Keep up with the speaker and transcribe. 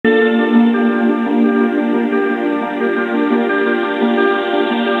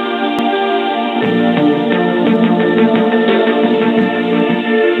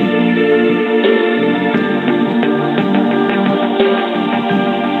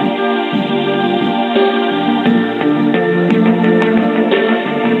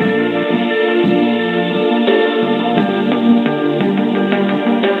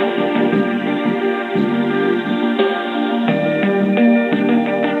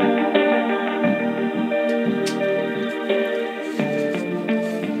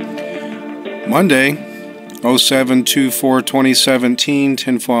Monday, 07/24/2017,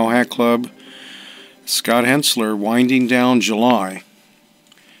 Tinfoil Hat Club. Scott Hensler, winding down July.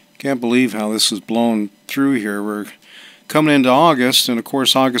 Can't believe how this has blown through here. We're coming into August, and of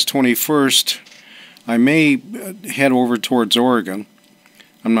course August 21st, I may head over towards Oregon.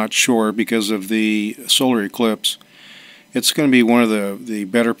 I'm not sure because of the solar eclipse. It's going to be one of the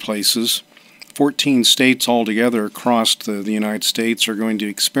better places. 14 states altogether across the United States are going to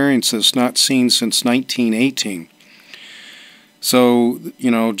experience this, not seen since 1918. So, you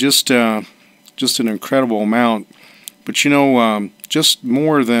know, just an incredible amount. But, you know, just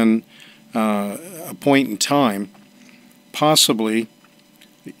more than a point in time, possibly,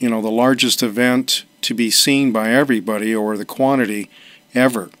 you know, the largest event to be seen by everybody, or the quantity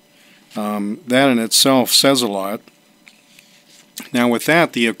ever. That in itself says a lot. Now with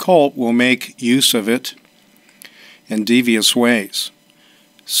that, the occult will make use of it in devious ways.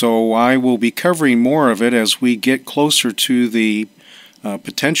 So I will be covering more of it as we get closer to the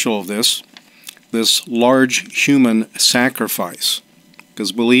potential of this large human sacrifice.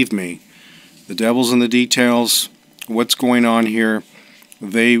 Because believe me, the devil's in the details. What's going on here,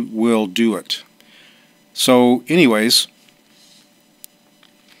 they will do it. So anyways,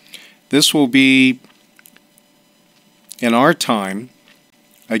 this will be, in our time,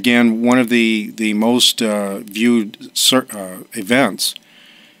 again, one of the most viewed events,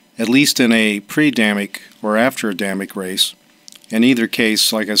 at least in a pre-Adamic or after Adamic race. In either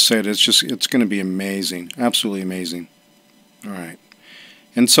case, like I said, it's going to be amazing, absolutely amazing. All right,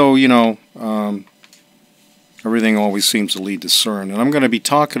 and so, you know, everything always seems to lead to CERN, and I'm going to be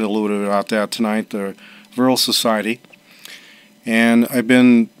talking a little bit about that tonight, the Vril Society. And I've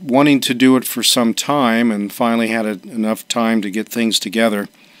been wanting to do it for some time, and finally had enough time to get things together.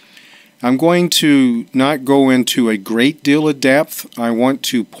 I'm going to not go into a great deal of depth. I want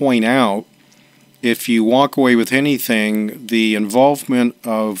to point out, if you walk away with anything, the involvement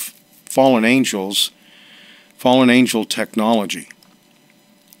of fallen angels, fallen angel technology.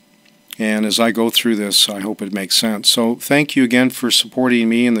 And as I go through this, I hope it makes sense. So thank you again for supporting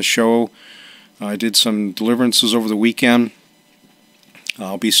me in the show. I did some deliverances over the weekend.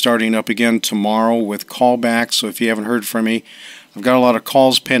 I'll be starting up again tomorrow with callbacks, so if you haven't heard from me, I've got a lot of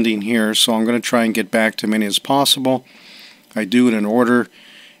calls pending here, so I'm going to try and get back to many as possible. I do it in order,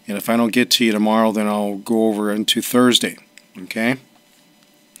 and if I don't get to you tomorrow, then I'll go over into Thursday, okay?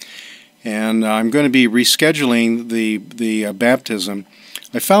 And I'm going to be rescheduling the baptism.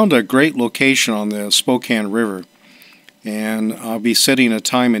 I found a great location on the Spokane River, and I'll be setting a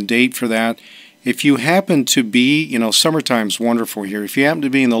time and date for that. If you happen to be, you know, summertime's wonderful here. If you happen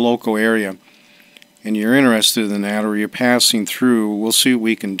to be in the local area and you're interested in that, or you're passing through, we'll see what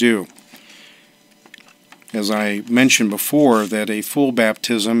we can do. As I mentioned before, that a full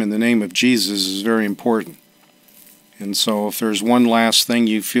baptism in the name of Jesus is very important. And so if there's one last thing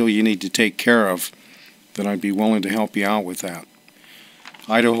you feel you need to take care of, then I'd be willing to help you out with that.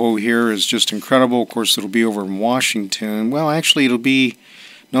 Idaho here is just incredible. Of course, it'll be over in Washington. Well, actually, it'll be...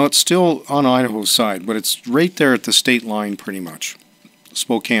 No, it's still on Idaho's side, but it's right there at the state line pretty much.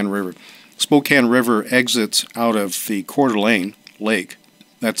 Spokane River. Spokane River exits out of the Coeur d'Alene Lake.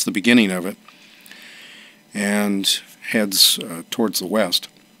 That's the beginning of it. And heads towards the west.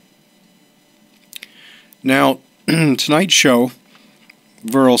 Now, tonight's show,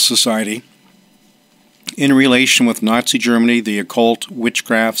 Vril Society, in relation with Nazi Germany, the occult,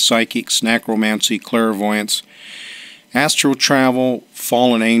 witchcraft, psychics, necromancy, clairvoyance, astral travel,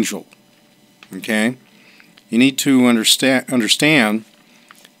 fallen angel. Okay? You need to understand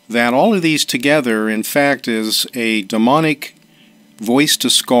that all of these together, in fact, is a demonic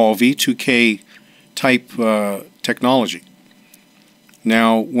voice-to-skull, V2K type technology.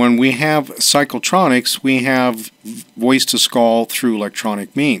 Now, when we have psychotronics, we have voice-to-skull through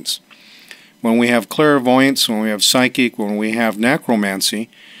electronic means. When we have clairvoyance, when we have psychic, when we have necromancy,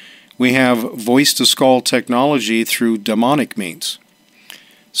 we have voice-to-skull technology through demonic means.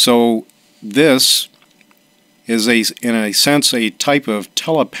 So this is, in a sense, a type of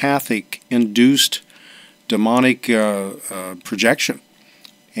telepathic induced demonic projection.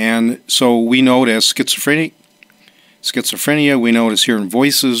 And so we know it as schizophrenia. We know it as hearing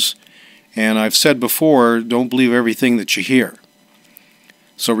voices. And I've said before, don't believe everything that you hear.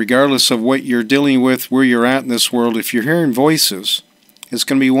 So regardless of what you're dealing with, where you're at in this world, if you're hearing voices, it's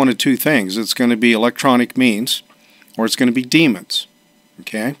going to be one of two things. It's going to be electronic means, or it's going to be demons.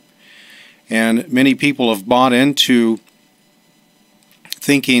 Okay? And many people have bought into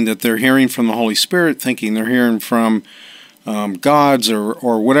thinking that they're hearing from the Holy Spirit, thinking they're hearing from gods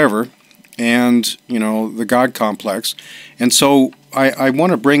or whatever, and, you know, the God complex. And so I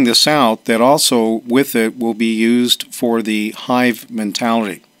want to bring this out, that also with it will be used for the hive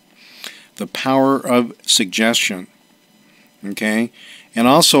mentality, the power of suggestion, okay? And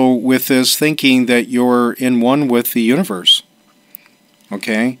also with this thinking that you're in one with the universe,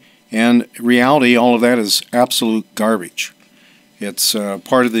 okay? And reality, all of that is absolute garbage. It's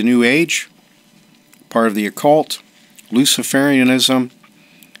part of the New Age, part of the occult, Luciferianism,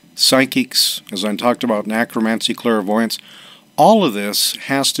 psychics, as I talked about, necromancy, clairvoyance. All of this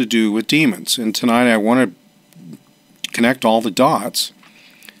has to do with demons. And tonight I want to connect all the dots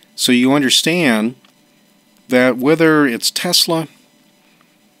so you understand that whether it's Tesla,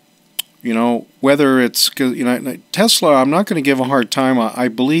 whether it's, Tesla, I'm not going to give a hard time. I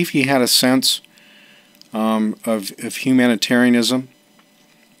believe he had a sense of humanitarianism.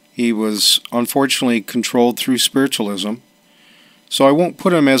 He was unfortunately controlled through spiritualism. So I won't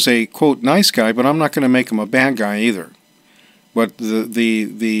put him as a, quote, nice guy, but I'm not going to make him a bad guy either. But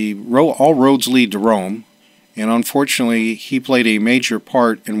all roads lead to Rome, and unfortunately he played a major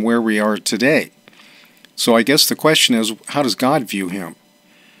part in where we are today. So I guess the question is, how does God view him?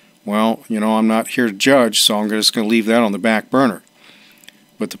 Well, I'm not here to judge, so I'm just going to leave that on the back burner.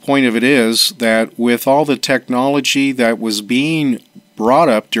 But the point of it is that with all the technology that was being brought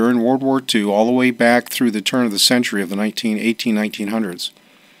up during World War II, all the way back through the turn of the century of the 1900s,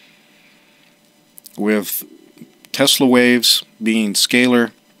 with Tesla waves being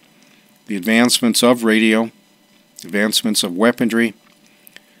scalar, the advancements of radio, advancements of weaponry,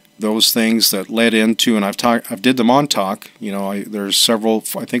 those things that led into, and I've did them on talk. There's several,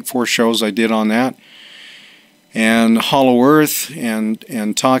 I think 4 shows I did on that, and Hollow Earth,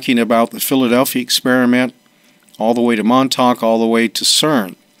 and talking about the Philadelphia experiment, all the way to Montauk, all the way to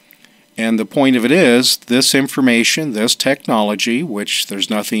CERN. And the point of it is, this information, this technology, which there's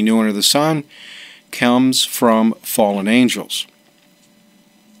nothing new under the sun, comes from fallen angels.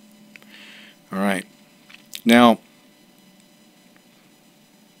 All right. Now,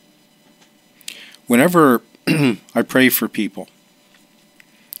 whenever I pray for people,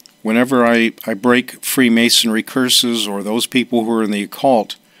 whenever I break Freemasonry curses or those people who are in the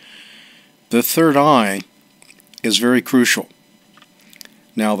occult, the third eye is very crucial.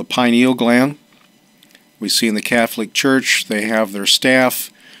 Now, the pineal gland, we see in the Catholic Church, they have their staff,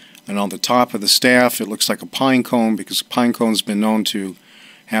 and on the top of the staff it looks like a pine cone, because pine cone's been known to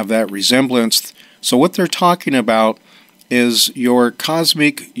have that resemblance. So what they're talking about is your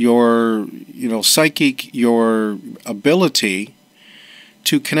cosmic, your psychic, your ability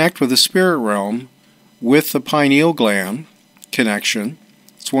to connect with the spirit realm with the pineal gland connection.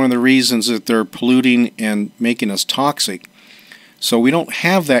 It's one of the reasons that they're polluting and making us toxic. So we don't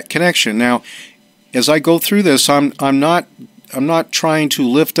have that connection. Now, as I go through this, I'm not trying to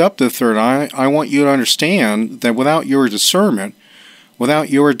lift up the third eye. I want you to understand that without your discernment, without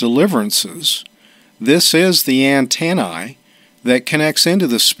your deliverances, this is the antennae that connects into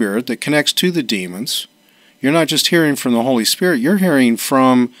the spirit, that connects to the demons. You're not just hearing from the Holy Spirit, you're hearing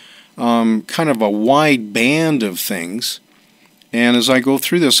from kind of a wide band of things. And as I go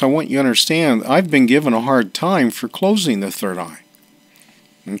through this, I want you to understand, I've been given a hard time for closing the third eye.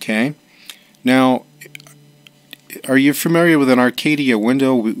 Okay? Now, are you familiar with an Arcadia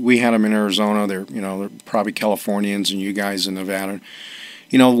window? We had them in Arizona. They're probably Californians, and you guys in Nevada.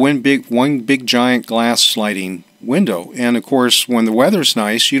 One big giant glass sliding window. And of course, when the weather's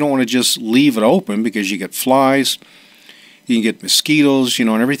nice, you don't want to just leave it open, because you get flies, you can get mosquitoes, and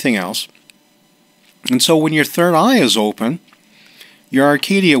everything else. And so when your third eye is open, your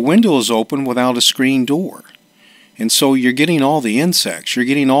Arcadia window is open without a screen door. And so you're getting all the insects, you're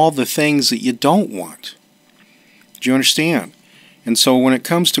getting all the things that you don't want. Do you understand? And so when it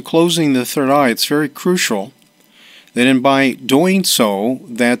comes to closing the third eye, it's very crucial that by doing so,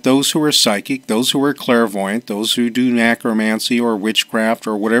 that those who are psychic, those who are clairvoyant, those who do necromancy or witchcraft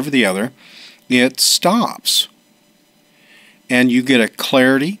or whatever the other, it stops. And you get a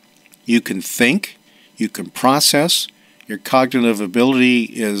clarity, you can think, you can process, your cognitive ability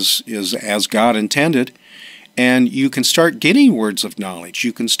is as God intended, and you can start getting words of knowledge.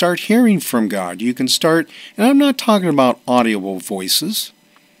 You can start hearing from God. You can start, and I'm not talking about audible voices.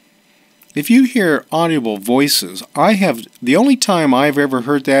 If you hear audible voices, the only time I've ever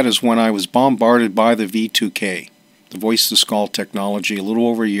heard that is when I was bombarded by the V2K, the voice-to-skull technology, a little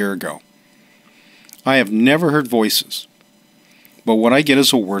over a year ago. I have never heard voices. But what I get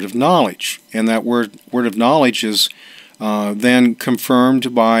is a word of knowledge, and that word of knowledge is then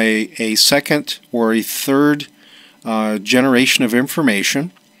confirmed by a second or a third generation of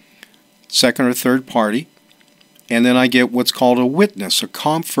information, second or third party, and then I get what's called a witness, a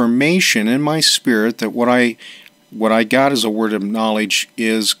confirmation in my spirit that what I what I got as a word of knowledge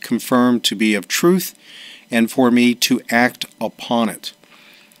is confirmed to be of truth, and for me to act upon it.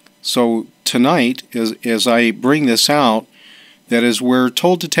 So tonight, as I bring this out, that is, we're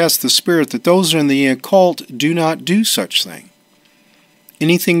told to test the spirit, that those in the occult do not do such thing.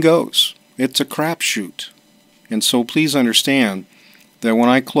 Anything goes. It's a crapshoot. And so please understand that when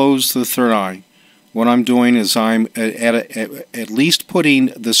I close the third eye, what I'm doing is I'm at least putting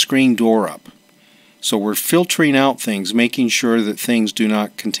the screen door up. So we're filtering out things, making sure that things do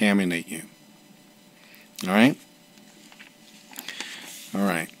not contaminate you. All right? All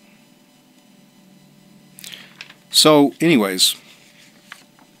right. So, anyways,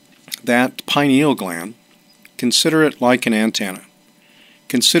 that pineal gland, consider it like an antenna.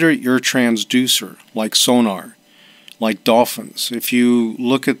 Consider it your transducer, like sonar, like dolphins. If you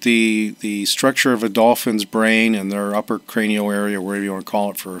look at the structure of a dolphin's brain and their upper cranial area, whatever you want to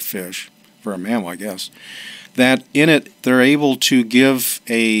call it for a fish, for a mammal, I guess, that in it they're able to give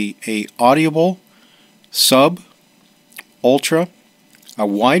a audible, sub, ultra, a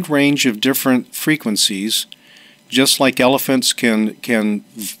wide range of different frequencies, just like elephants can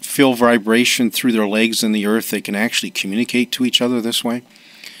feel vibration through their legs in the earth. They can actually communicate to each other this way.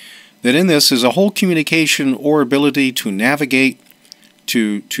 That in this is a whole communication or ability to navigate,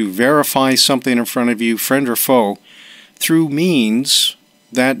 to verify something in front of you, friend or foe, through means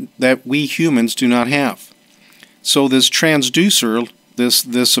that we humans do not have. So this transducer,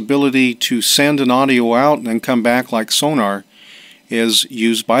 this ability to send an audio out and then come back like sonar, is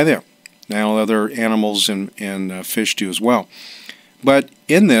used by them. Now other animals and fish do as well. But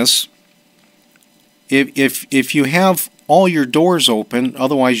in this, if you have all your doors open,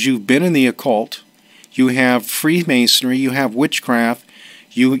 otherwise you've been in the occult, you have Freemasonry, you have witchcraft,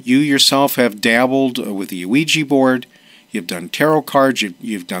 you yourself have dabbled with the Ouija board, you've done tarot cards,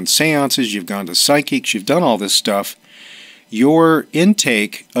 you've done seances, you've gone to psychics, you've done all this stuff. Your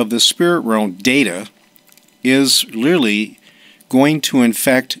intake of the spirit realm data is literally going to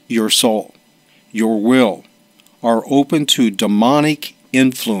infect your soul. Your will are open to demonic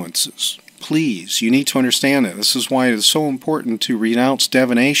influences. Please, you need to understand that. This is why it is so important to renounce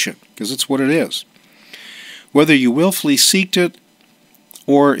divination, because it's what it is. Whether you willfully seeked it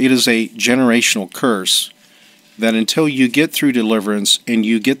or it is a generational curse, that until you get through deliverance and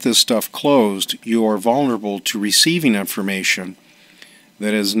you get this stuff closed, you are vulnerable to receiving information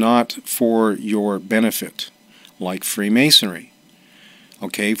that is not for your benefit, like Freemasonry.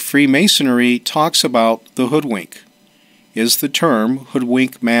 Okay, Freemasonry talks about the hoodwink. Is the term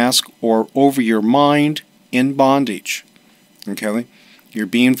hoodwink, mask, or over your mind in bondage. Okay, you're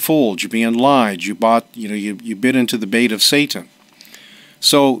being fooled, you're being lied, you bit into the bait of Satan.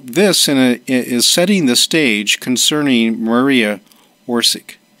 So this is setting the stage concerning Maria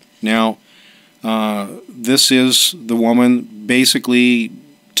Orsic. Now, this is the woman basically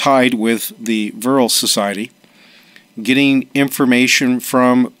tied with the Vril Society, getting information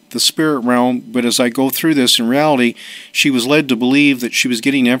from the spirit realm, but as I go through this, in reality, she was led to believe that she was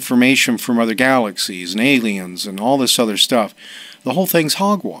getting information from other galaxies and aliens and all this other stuff. The whole thing's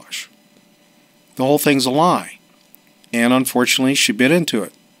hogwash. The whole thing's a lie. And unfortunately, she bit into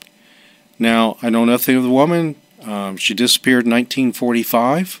it. Now, I know nothing of the woman. She disappeared in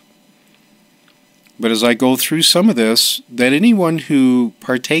 1945. But as I go through some of this, that anyone who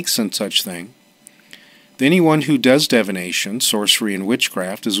partakes in such thing, anyone who does divination, sorcery, and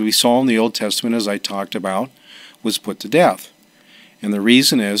witchcraft, as we saw in the Old Testament, as I talked about, was put to death. And the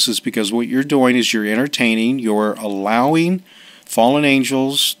reason is because what you're doing is you're entertaining, you're allowing fallen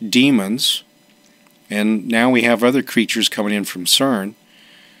angels, demons, and now we have other creatures coming in from CERN,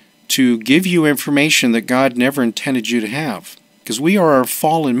 to give you information that God never intended you to have. Because we are a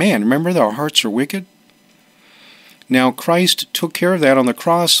fallen man. Remember that our hearts are wicked? Now, Christ took care of that on the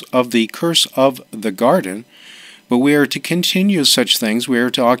cross of the curse of the garden, but we are to continue such things. We are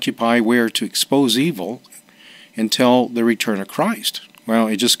to occupy, we are to expose evil until the return of Christ. Well,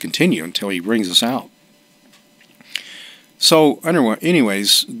 it just continues until He brings us out. So,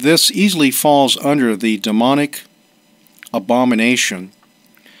 anyways, this easily falls under the demonic abomination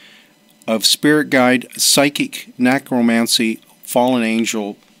of spirit guide, psychic, necromancy, fallen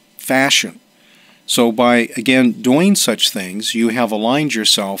angel fashion. So by, again, doing such things, you have aligned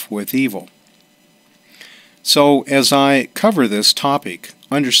yourself with evil. So as I cover this topic,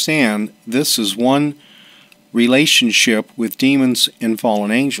 understand this is one relationship with demons and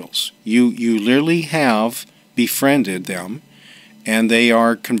fallen angels. You literally have befriended them, and they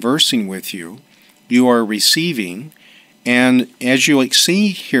are conversing with you. You are receiving, and as you see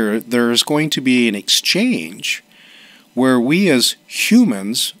here, there is going to be an exchange where we as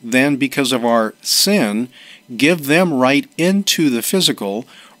humans then, because of our sin, give them right into the physical,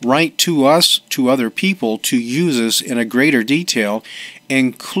 right to us, to other people, to use us in a greater detail,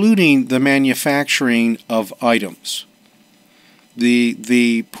 including the manufacturing of items.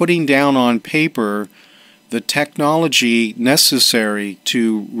 The putting down on paper the technology necessary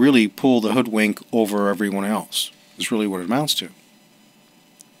to really pull the hoodwink over everyone else is really what it amounts to.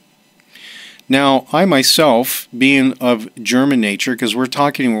 Now, I myself, being of German nature, because when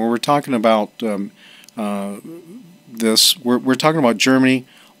we're talking about this, we're talking about Germany,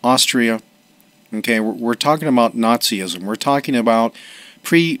 Austria, okay, we're talking about Nazism, we're talking about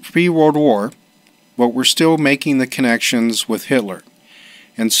pre-World War, but we're still making the connections with Hitler.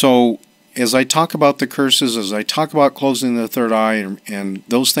 And so, as I talk about the curses, as I talk about closing the third eye and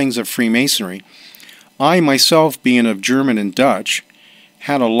those things of Freemasonry, I myself, being of German and Dutch,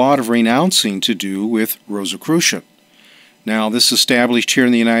 had a lot of renouncing to do with Rosicrucian. Now, this established here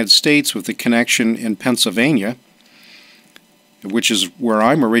in the United States with the connection in Pennsylvania, which is where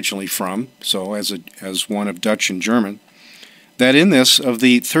I'm originally from, so as one of Dutch and German, that in this, of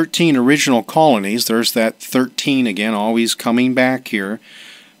the 13 original colonies, there's that 13 again, always coming back here,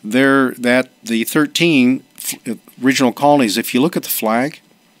 the 13 original colonies, if you look at the flag,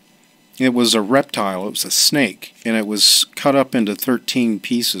 it was a reptile, it was a snake, and it was cut up into 13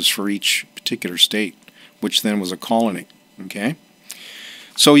 pieces for each particular state, which then was a colony. Okay?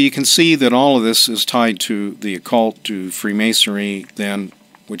 So you can see that all of this is tied to the occult, to Freemasonry, then,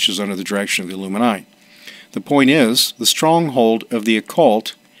 which is under the direction of the Illuminati. The point is, the stronghold of the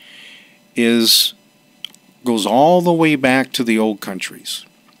occult goes all the way back to the old countries.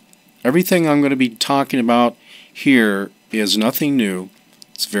 Everything I'm going to be talking about here is nothing new.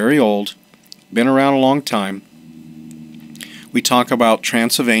 It's very old, been around a long time. We talk about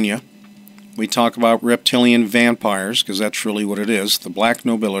Transylvania. We talk about reptilian vampires, because that's really what it is, the black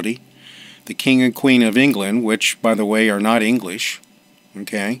nobility, the King and Queen of England, which, by the way, are not English.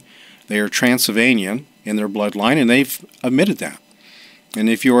 Okay? They are Transylvanian in their bloodline, and they've admitted that. And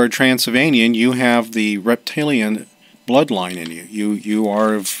if you are a Transylvanian, you have the reptilian bloodline in you. You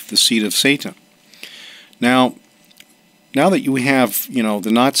are of the seed of Satan. Now that you have,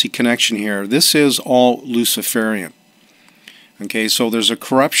 the Nazi connection here, this is all Luciferian. Okay, so there's a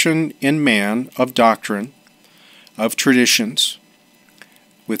corruption in man of doctrine, of traditions,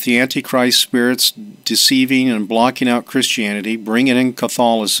 with the Antichrist spirits deceiving and blocking out Christianity, bringing in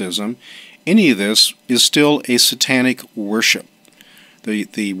Catholicism. Any of this is still a satanic worship,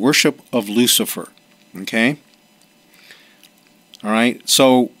 the worship of Lucifer. Okay? All right,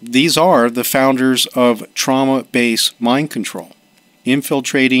 so these are the founders of trauma-based mind control,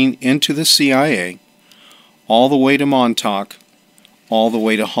 infiltrating into the CIA, all the way to Montauk, all the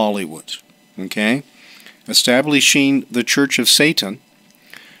way to Hollywood. Okay, establishing the Church of Satan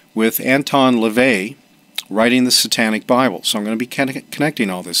with Anton LaVey writing the Satanic Bible. So I'm going to be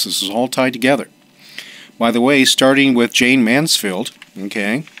connecting all this. This is all tied together. By the way, starting with Jane Mansfield.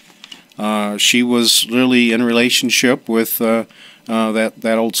 Okay, she was literally in relationship with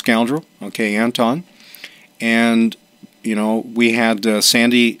that old scoundrel, okay, Anton, and we had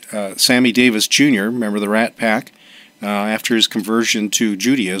Sammy Davis Jr. Remember the Rat Pack? After his conversion to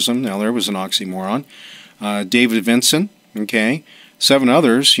Judaism, now there was an oxymoron. David Vincent, okay, 7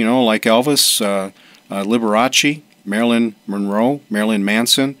 others, like Elvis, Liberace, Marilyn Monroe, Marilyn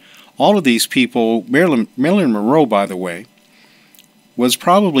Manson. All of these people, Marilyn Monroe, by the way, was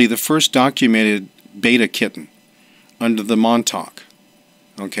probably the first documented beta kitten under the Montauk.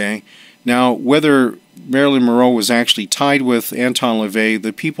 Okay? Now, whether Marilyn Monroe was actually tied with Anton LaVey,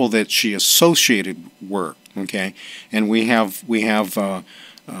 the people that she associated were. Okay? And we have the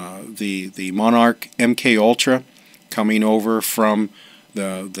Monarch MK Ultra coming over from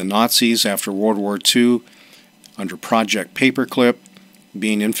the Nazis after World War II under Project Paperclip,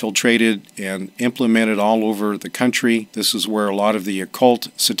 being infiltrated and implemented all over the country. This is where a lot of the occult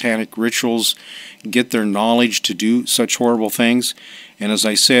satanic rituals get their knowledge to do such horrible things. And as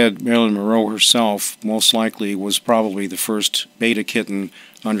I said, Marilyn Monroe herself most likely was probably the first beta kitten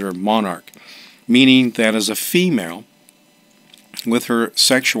under Monarch, meaning that as a female, with her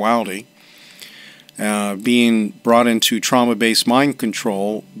sexuality being brought into trauma-based mind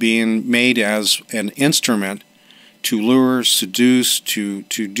control, being made as an instrument to lure, seduce, to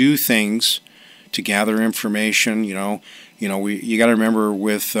do things, to gather information. You got to remember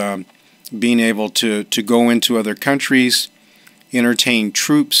with being able to go into other countries, entertain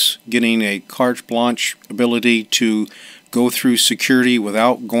troops, getting a carte blanche ability to go through security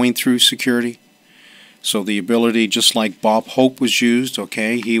without going through security. So the ability, just like Bob Hope was used,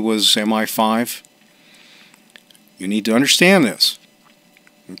 okay, he was MI5. You need to understand this,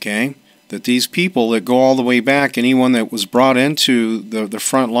 okay? That these people that go all the way back, anyone that was brought into the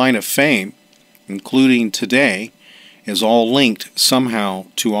front line of fame, including today, is all linked somehow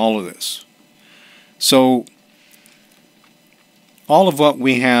to all of this. So all of what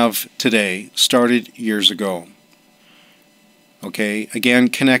we have today started years ago. Okay, again,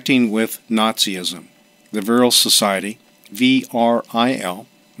 connecting with Nazism, the Vril Society, V-R-I-L,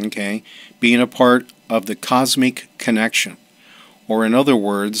 okay, being a part of the cosmic connection, or in other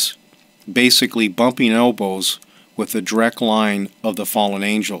words, basically bumping elbows with the direct line of the fallen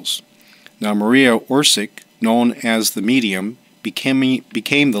angels. Now, Maria Orsic, known as the medium, became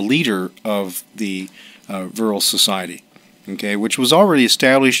the leader of the Vril Society, okay, which was already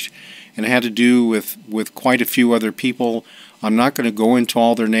established and had to do with quite a few other people. I'm not going to go into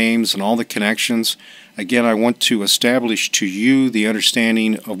all their names and all the connections. Again, I want to establish to you the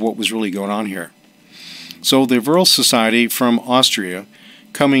understanding of what was really going on here. So the Vril Society from Austria,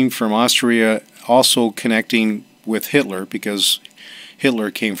 coming from Austria, also connecting with Hitler, because Hitler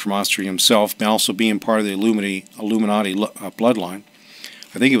came from Austria himself, but also being part of the Illuminati bloodline.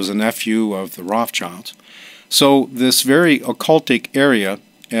 I think he was a nephew of the Rothschilds. So this very occultic area,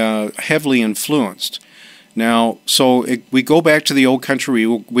 heavily influenced. Now, so we go back to the old country,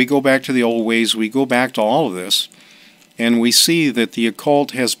 we go back to the old ways, we go back to all of this, and we see that the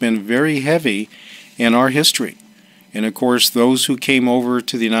occult has been very heavy in our history. And of course, those who came over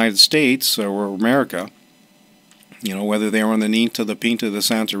to the United States or America, you know, whether they were on the Ninta, the Pinta, the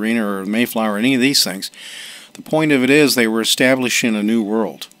Santorina, or the Mayflower, or any of these things, the point of it is they were establishing a new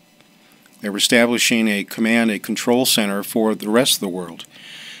world. They were establishing a command, a control center for the rest of the world.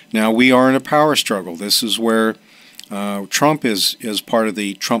 Now, we are in a power struggle. This is where Trump is part of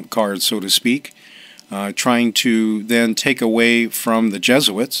the trump card, so to speak, trying to then take away from the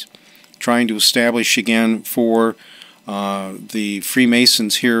Jesuits, trying to establish again for the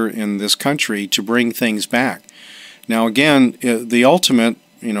Freemasons here in this country to bring things back. Now, again, the ultimate,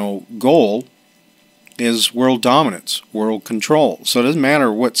 goal is world dominance, world control. So it doesn't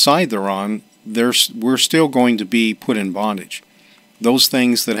matter what side they're on, we're still going to be put in bondage. Those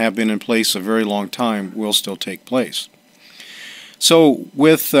things that have been in place a very long time will still take place. So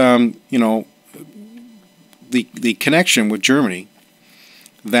with the connection with Germany,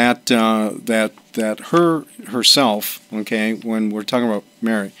 that herself, okay, when we're talking about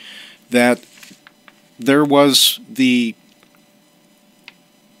Mary, that there was the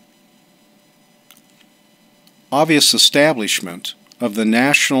obvious establishment of the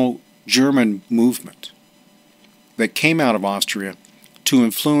national German movement that came out of Austria to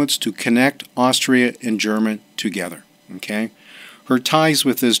influence, to connect Austria and Germany together. Okay, her ties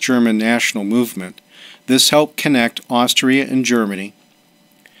with this German national movement, this helped connect Austria and Germany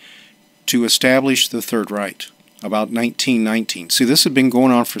to establish the Third Reich about 1919. See, this had been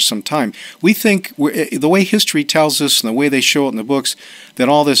going on for some time. We think, the way history tells us and the way they show it in the books, that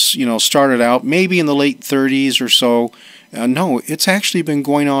all this, started out maybe in the late 30s or so. No, it's actually been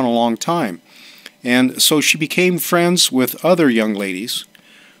going on a long time. And so she became friends with other young ladies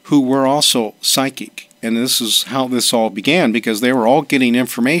who were also psychic. And this is how this all began, because they were all getting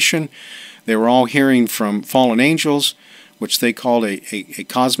information. They were all hearing from fallen angels, which they called a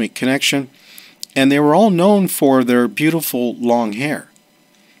cosmic connection. And they were all known for their beautiful long hair,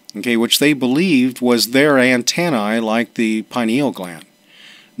 okay, which they believed was their antennae, like the pineal gland,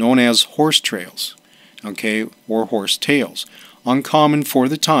 known as horse trails, okay, or horse tails. Uncommon for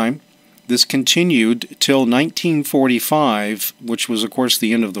the time. This continued till 1945, which was, of course,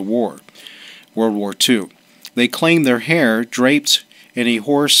 the end of the war, World War II. They claimed their hair draped in a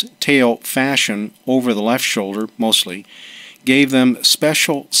horse tail fashion over the left shoulder, mostly, gave them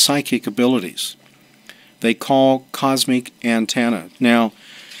special psychic abilities. They call cosmic antenna. Now,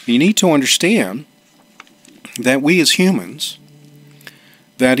 you need to understand that we as humans,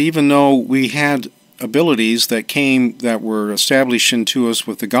 that even though we had abilities that were established into us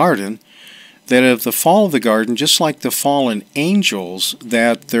with the garden, that of the fall of the garden, just like the fallen angels,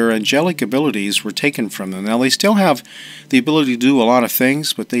 that their angelic abilities were taken from them. Now, they still have the ability to do a lot of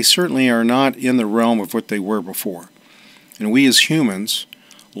things, but they certainly are not in the realm of what they were before. And we as humans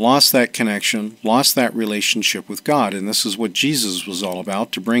lost that connection, lost that relationship with God, and this is what Jesus was all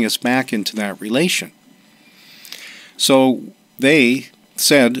about, to bring us back into that relation. So they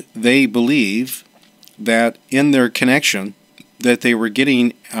said they believe that in their connection that they were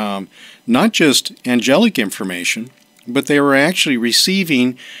getting not just angelic information, but they were actually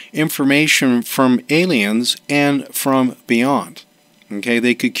receiving information from aliens and from beyond. Okay,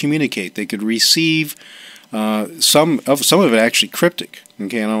 they could communicate, they could receive some of it actually cryptic.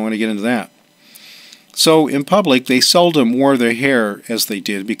 Okay, and I don't want to get into that. So in public, they seldom wore their hair as they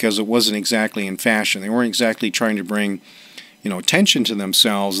did because it wasn't exactly in fashion. They weren't exactly trying to bring, attention to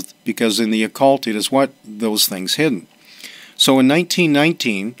themselves, because in the occult it is what those things hidden. So in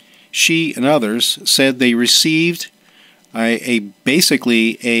 1919, she and others said they received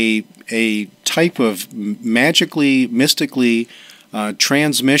basically a type of mystically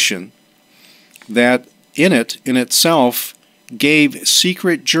transmission that in itself gave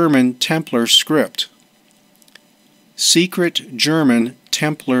secret German Templar script. Secret German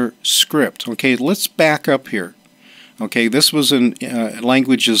Templar script. Okay, let's back up here. Okay, this was in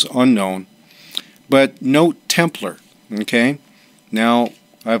languages unknown, but note Templar. Okay, now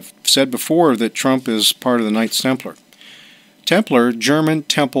I've said before that Trump is part of the Knights Templar. Templar, German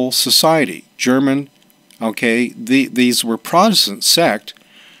Temple Society. German, okay, these were Protestant sect,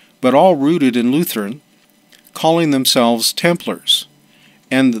 but all rooted in Lutheran, calling themselves Templars.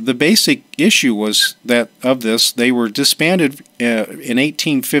 And the basic issue was that they were disbanded in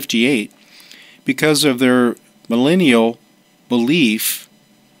 1858 because of their millennial belief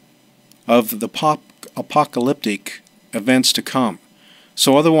of the apocalyptic events to come.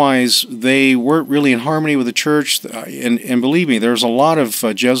 So otherwise, they weren't really in harmony with the church, and believe me, there's a lot of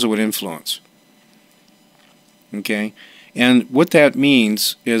Jesuit influence. Okay? And what that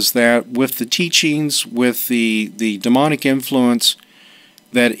means is that with the teachings, with the demonic influence,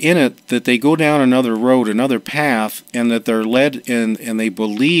 that in it, that they go down another road, another path, and that they're led and they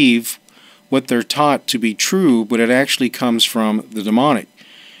believe what they're taught to be true, but it actually comes from the demonic.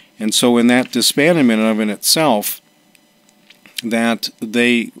 And so in that disbandment of in itself, that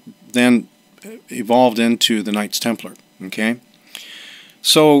they then evolved into the Knights Templar. Okay?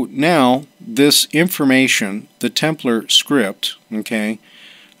 So now this information, the Templar script, okay,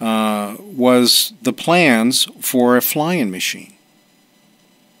 was the plans for a flying machine.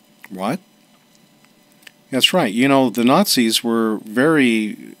 What? That's right. The Nazis were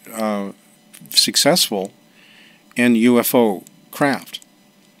very successful in UFO craft.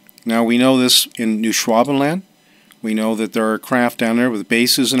 Now we know this in New Schwabenland. We know that there are craft down there with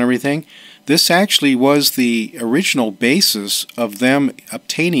bases and everything. This actually was the original basis of them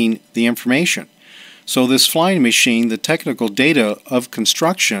obtaining the information. So this flying machine, the technical data of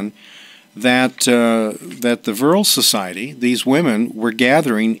construction that the Vril Society, these women, were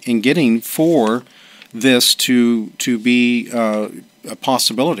gathering and getting for this to be a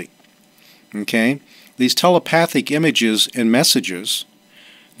possibility. Okay? These telepathic images and messages,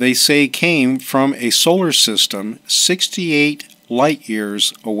 they say, came from a solar system 68 light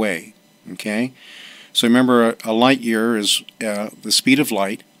years away. Okay? So remember, a light year is the speed of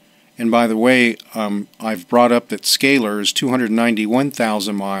light. And by the way, I've brought up that scalar is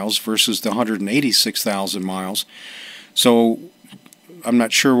 291,000 miles versus the 186,000 miles. So I'm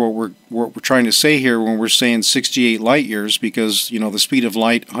not sure what we're trying to say here when we're saying 68 light years, because the speed of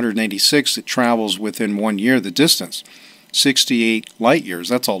light, 186, it travels within 1 year the distance. 68 light years,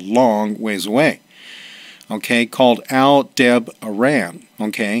 that's a long ways away. Okay, called Aldebaran.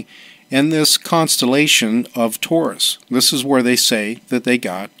 Okay. And this constellation of Taurus. This is where they say that they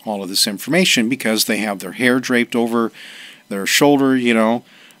got all of this information, because they have their hair draped over their shoulder,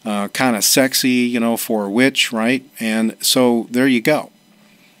 kind of sexy, for a witch, right? And so there you go.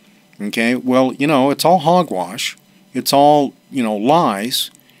 Okay, well, it's all hogwash. It's all,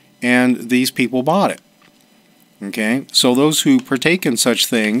 lies, and these people bought it. Okay, so those who partake in such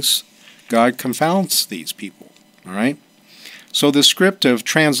things, God confounds these people, all right? So the script of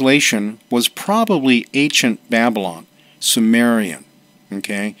translation was probably ancient Babylon, Sumerian,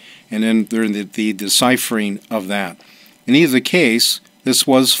 okay? And then the deciphering of that. In either case, this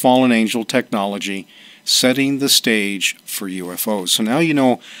was fallen angel technology setting the stage for UFOs. So now you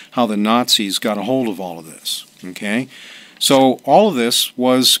know how the Nazis got a hold of all of this, okay? So all of this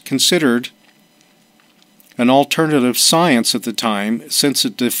was considered an alternative science at the time, since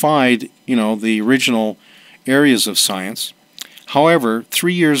it defied, the original areas of science. However,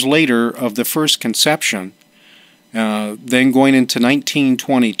 3 years later of the first conception, then going into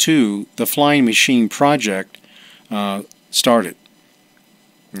 1922, the Flying Machine Project started.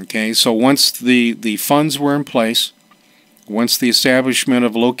 Okay, so once the funds were in place, once the establishment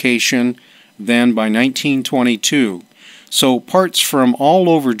of location, then by 1922, so parts from all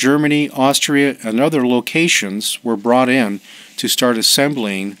over Germany, Austria, and other locations were brought in to start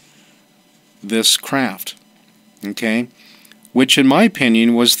assembling this craft. Okay, which in my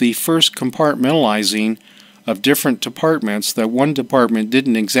opinion was the first compartmentalizing of different departments, that one department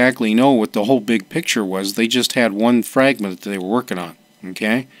didn't exactly know what the whole big picture was. They just had one fragment that they were working on.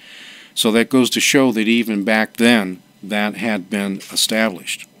 Okay, so that goes to show that even back then that had been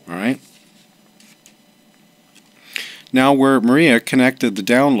established. All right. Now where Maria connected the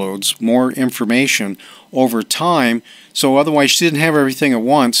downloads, more information over time, so otherwise she didn't have everything at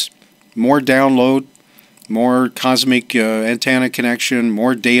once, more download, more cosmic antenna connection,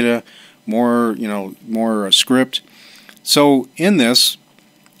 more data, more, more script. So in this,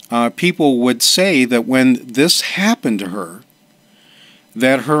 people would say that when this happened to her,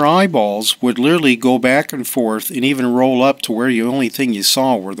 that her eyeballs would literally go back and forth and even roll up to where the only thing you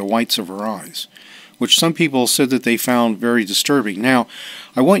saw were the whites of her eyes, which some people said that they found very disturbing. Now,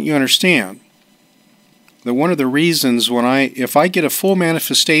 I want you to understand that one of the reasons if I get a full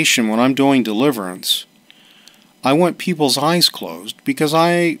manifestation when I'm doing deliverance, I want people's eyes closed because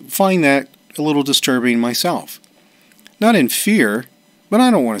I find that a little disturbing myself. Not in fear, but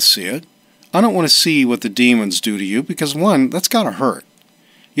I don't want to see it. I don't want to see what the demons do to you because, one, that's got to hurt.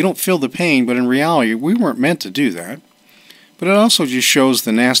 You don't feel the pain, but in reality, we weren't meant to do that. But it also just shows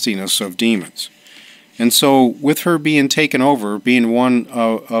the nastiness of demons. And so, with her being taken over, being one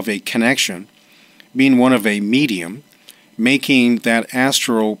of a connection, being one of a medium, making that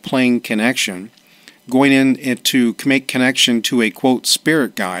astral plane connection, going in to make connection to a, quote,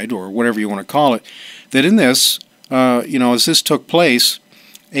 spirit guide, or whatever you want to call it, that in this, as this took place,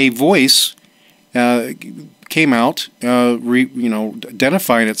 a voice came out,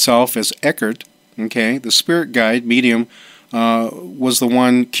 identifying itself as Eckert, okay, the spirit guide, medium, was the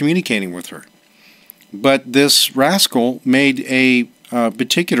one communicating with her. But this rascal made a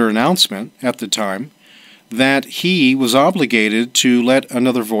particular announcement at the time that he was obligated to let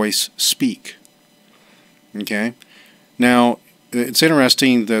another voice speak. Okay? Now, it's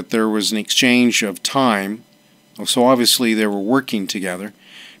interesting that there was an exchange of time, so obviously they were working together.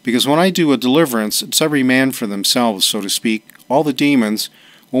 Because when I do a deliverance, it's every man for themselves, so to speak. All the demons,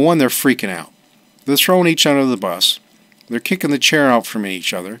 well, one, they're freaking out. They're throwing each other the bus. They're kicking the chair out from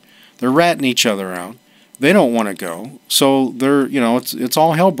each other. They're ratting each other out. They don't want to go. So they're, it's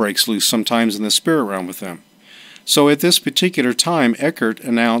all hell breaks loose sometimes in the spirit realm with them. So at this particular time, Eckert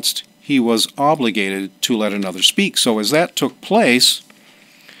announced he was obligated to let another speak. So as that took place,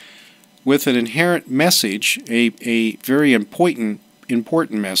 with an inherent message, a very important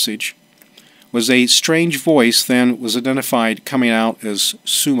message, was a strange voice then was identified coming out as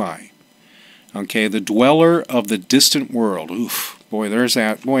Sumai. Okay, the dweller of the distant world. Oof, boy, there's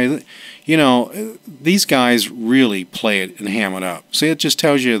that. Boy, these guys really play it and ham it up. See, it just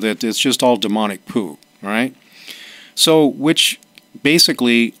tells you that it's just all demonic poo, all right? So, which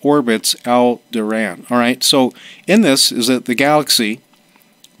basically orbits Aldebaran, all right? So, in this is that the galaxy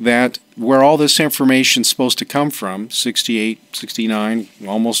that where all this information is supposed to come from, 68, 69,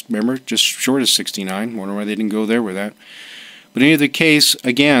 almost, remember, just short of 69. Wonder why they didn't go there with that. But in either case,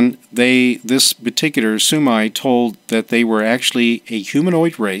 again, this particular Sumai told that they were actually a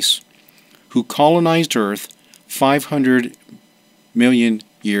humanoid race who colonized Earth 500 million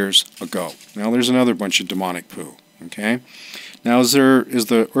years ago. Now, there's another bunch of demonic poo, okay? Now, is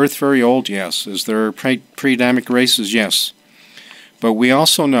the Earth very old? Yes. Is there pre-Adamic races? Yes. But we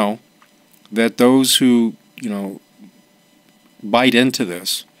also know that those who, bite into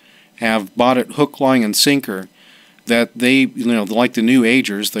this have bought it hook, line, and sinker, that they, like the New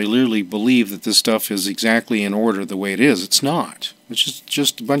Agers, they literally believe that this stuff is exactly in order the way it is. It's not. It's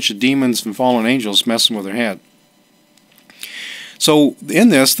just a bunch of demons and fallen angels messing with their head. So in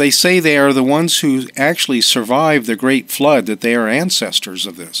this, they say they are the ones who actually survived the Great Flood, that they are ancestors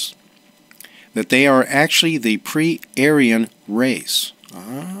of this. That they are actually the pre-Aryan race.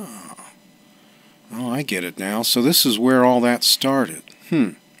 Oh, I get it now. So this is where all that started.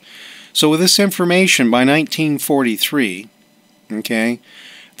 So with this information, by 1943, okay,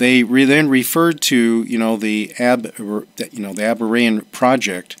 they then referred to, the Aberrayan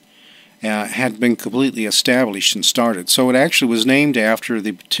project had been completely established and started. So it actually was named after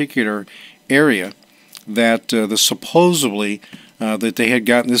the particular area that supposedly that they had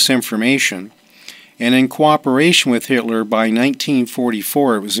gotten this information. And in cooperation with Hitler, by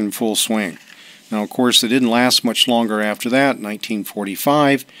 1944, it was in full swing. Now, of course, it didn't last much longer after that,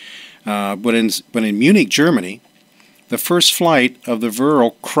 1945. But in Munich, Germany, the first flight of the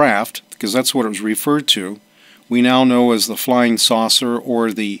Vril craft, because that's what it was referred to, we now know as the flying saucer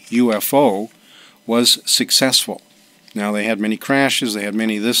or the UFO, was successful. Now, they had many crashes, they had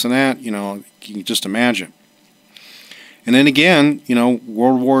many this and that, you can just imagine. And then again,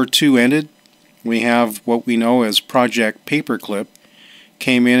 World War II ended. We have what we know as Project Paperclip,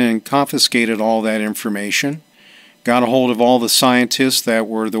 came in and confiscated all that information, got a hold of all the scientists that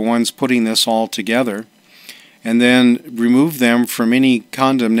were the ones putting this all together, and then removed them from any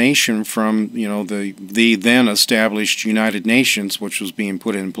condemnation from, the then established United Nations, which was being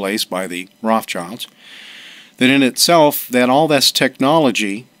put in place by the Rothschilds. that in itself, that all that's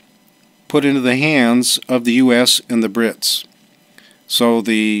technology put into the hands of the U.S. and the Brits. So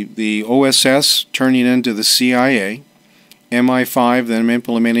the OSS turning into the CIA, MI5 then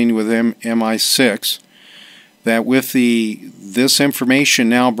implementing with MI6, that with this information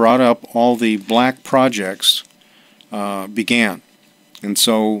now brought up, all the black projects began. And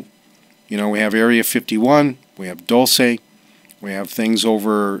so, you know, we have Area 51, we have Dulce, we have things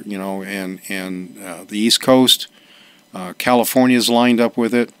over, you know, in the East Coast. California's lined up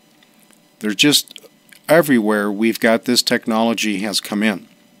with it. There's just everywhere we've got this technology has come in.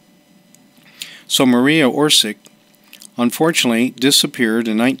 So Maria Orsic, unfortunately, disappeared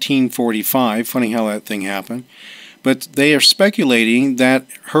in 1945. Funny how that thing happened. But they are speculating that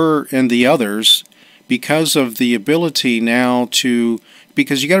her and the others, because of the ability now to,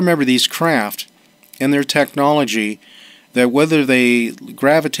 because you got to remember these craft and their technology, that whether they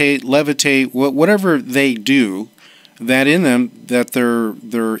gravitate, levitate, whatever they do, that in them, that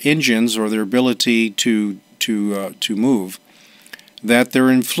their engines or their ability to move, that they're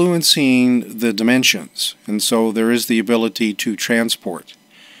influencing the dimensions, and so there is the ability to transport.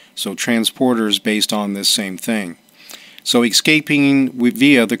 So transporters based on this same thing. So escaping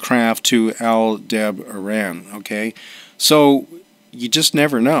via the craft to Aldebaran. Okay, so you just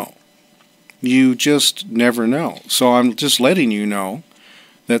never know. You just never know. So I'm just letting you know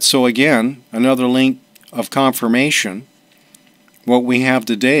that. So again, another link of confirmation. What we have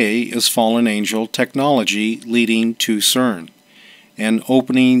today is fallen angel technology leading to CERN and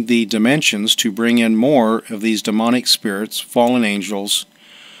opening the dimensions to bring in more of these demonic spirits, fallen angels,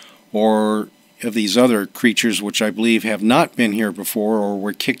 or of these other creatures which I believe have not been here before or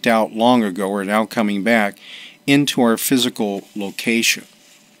were kicked out long ago or are now coming back into our physical location.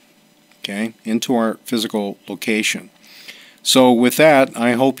 Okay, into our physical location. So with that,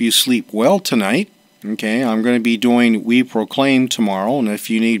 I hope you sleep well tonight. Okay, I'm going to be doing We Proclaim tomorrow, and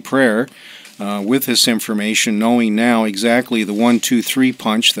if you need prayer with this information, knowing now exactly the 1, 2, 3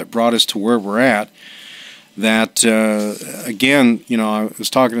 punch that brought us to where we're at, that again, you know, I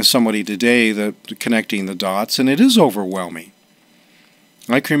was talking to somebody today that connecting the dots, and it is overwhelming.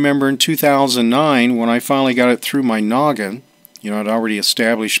 I can remember in 2009 when I finally got it through my noggin. You know, I'd already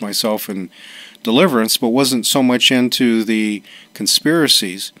established myself in deliverance, but wasn't so much into the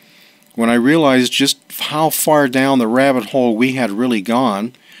conspiracies. When I realized just how far down the rabbit hole we had really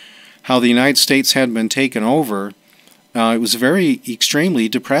gone, how the United States had been taken over, it was very extremely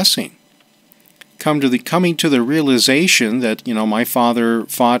depressing. Coming to the realization that, you know, my father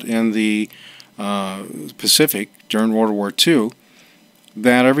fought in the Pacific during World War II,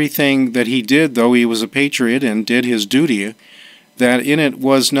 that everything that he did, though he was a patriot and did his duty, that in it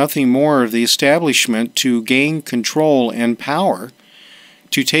was nothing more of the establishment to gain control and power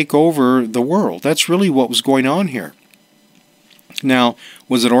to take over the world. That's really what was going on here. Now,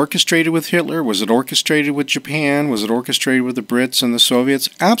 was it orchestrated with Hitler? Was it orchestrated with Japan? Was it orchestrated with the Brits and the Soviets?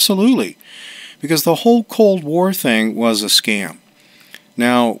 Absolutely. Because the whole Cold War thing was a scam.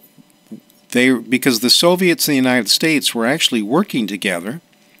 Now, because the Soviets and the United States were actually working together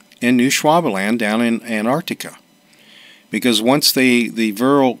in New Schwabenland down in Antarctica. Because once the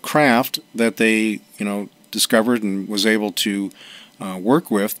Vril craft that they, you know, discovered and was able to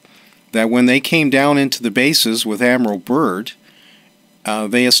work with, that when they came down into the bases with Admiral Byrd,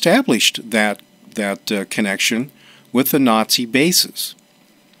 they established that connection with the Nazi bases.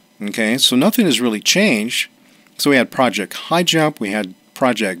 Okay, so nothing has really changed. So we had Project High Jump, we had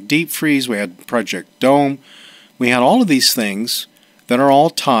Project Deep Freeze, we had Project Dome, we had all of these things that are all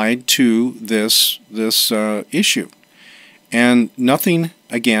tied to this issue. And nothing,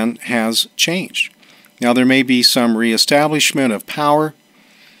 again, has changed. Now, there may be some reestablishment of power.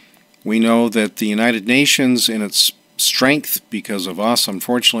 We know that the United Nations, in its strength, because of us,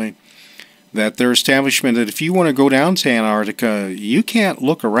 unfortunately, that their establishment, that if you want to go down to Antarctica, you can't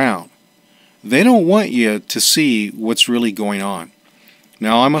look around. They don't want you to see what's really going on.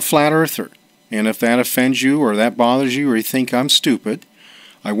 Now, I'm a flat earther, and if that offends you or that bothers you or you think I'm stupid,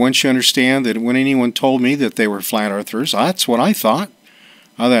 I want you to understand that when anyone told me that they were flat earthers, that's what I thought.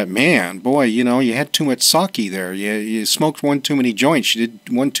 I thought, man, boy, you know, you had too much sake there. You smoked one too many joints. You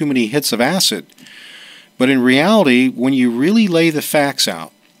did one too many hits of acid. But in reality, when you really lay the facts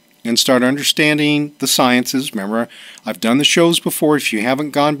out and start understanding the sciences, remember, I've done the shows before. If you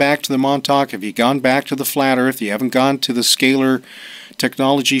haven't gone back to the Montauk, if you've gone back to the Flat Earth, you haven't gone to the scalar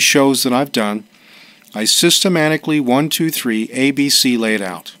technology shows that I've done, I systematically, 1, 2, 3, ABC laid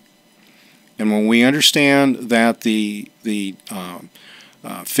out. And when we understand that the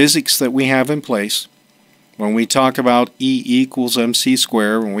physics that we have in place, when we talk about E equals mc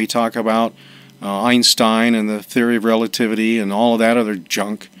squared, when we talk about Einstein and the theory of relativity and all of that other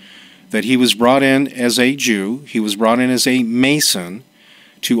junk, that he was brought in as a Jew, he was brought in as a Mason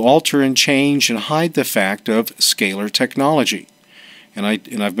to alter and change and hide the fact of scalar technology. And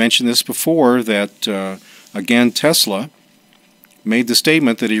I've mentioned this before, that again, Tesla made the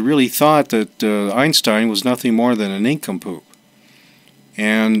statement that he really thought that Einstein was nothing more than an nincompoop.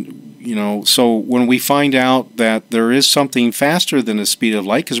 And, you know, so when we find out that there is something faster than the speed of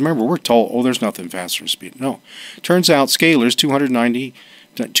light, because remember, we're told, oh, there's nothing faster than speed. No. Turns out scalars,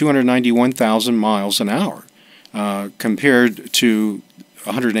 291,000 miles an hour compared to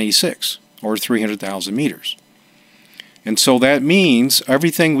 186 or 300,000 meters. And so that means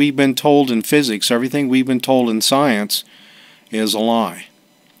everything we've been told in physics, everything we've been told in science is a lie.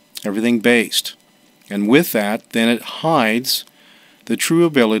 Everything based. And with that, then it hides the true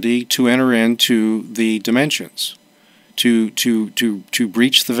ability to enter into the dimensions, to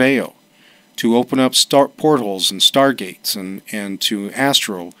breach the veil, to open up portholes and stargates, and to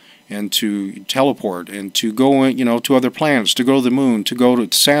astral, and to teleport, and to go, you know, to other planets, to go to the moon, to go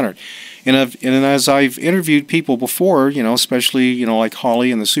to Saturn. And as I've interviewed people before, you know, especially, you know, like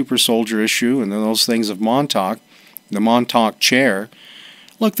Holly and the Super Soldier issue, and then those things of Montauk, the Montauk chair,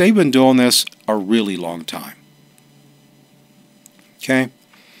 look, they've been doing this a really long time. Okay?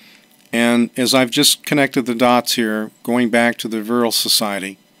 And as I've just connected the dots here, going back to the Vril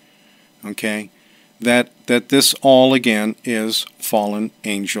Society, okay, that this all, again, is fallen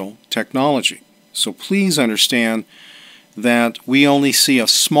angel technology. So please understand that we only see a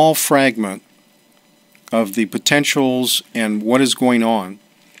small fragment of the potentials and what is going on,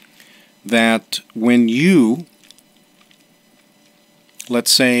 that when you,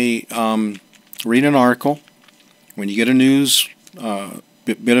 let's say, read an article, when you get a news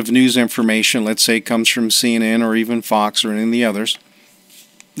bit of news information, let's say it comes from CNN or even Fox or any of the others,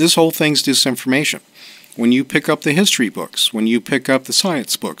 this whole thing's disinformation. When you pick up the history books, when you pick up the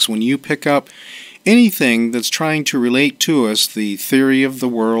science books, when you pick up anything that's trying to relate to us, the theory of the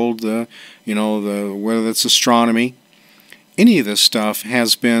world, whether it's astronomy, any of this stuff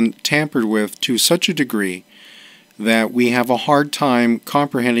has been tampered with to such a degree that we have a hard time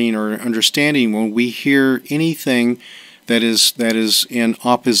comprehending or understanding when we hear anything that is in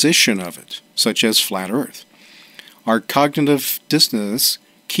opposition of it, such as flat Earth. Our cognitive dissonance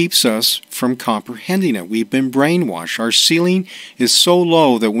keeps us from comprehending it. We've been brainwashed. Our ceiling is so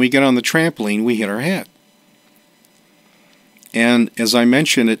low that when we get on the trampoline, we hit our head. And as I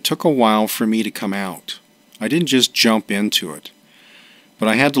mentioned, it took a while for me to come out. I didn't just jump into it. But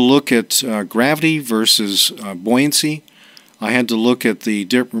I had to look at gravity versus buoyancy. I had to look at the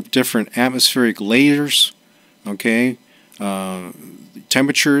different atmospheric layers, okay,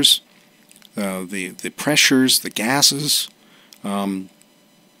 temperatures, the pressures, the gases,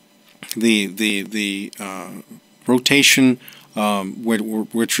 the rotation,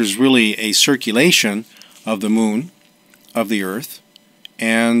 which is really a circulation of the moon, of the Earth,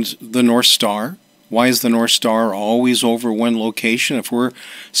 and the North Star. Why is the North Star always over one location? If we're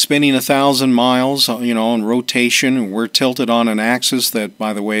spinning 1,000 miles, in rotation, and we're tilted on an axis that,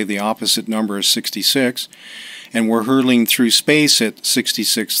 by the way, the opposite number is 66, and we're hurtling through space at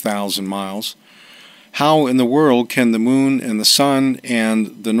 66,000 miles, how in the world can the moon and the sun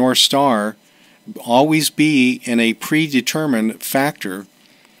and the North Star always be in a predetermined factor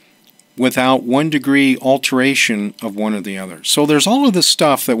without 1 degree alteration of one or the other? So there's all of this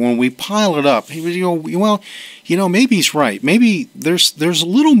stuff that when we pile it up, maybe he's right. Maybe there's a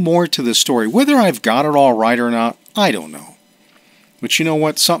little more to the story. Whether I've got it all right or not, I don't know. But you know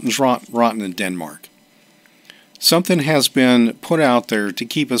what? Something's rotten in Denmark. Something has been put out there to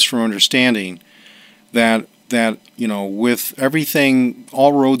keep us from understanding that with everything,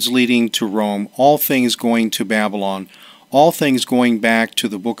 all roads leading to Rome, all things going to Babylon, all things going back to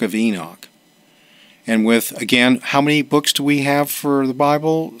the book of Enoch. And with, again, how many books do we have for the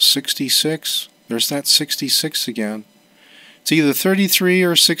Bible? 66? There's that 66 again. It's either 33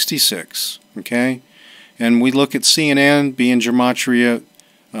 or 66, okay? And we look at CNN being Gematria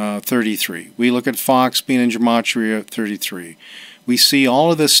 33. We look at Fox being in Gematria 33. We see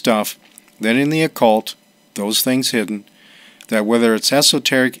all of this stuff that in the occult, those things hidden, that whether it's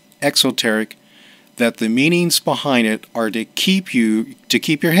esoteric, exoteric, that the meanings behind it are to keep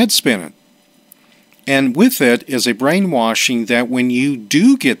your head spinning. And with it is a brainwashing that when you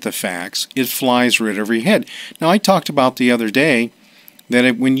do get the facts, it flies right over your head. Now, I talked about the other day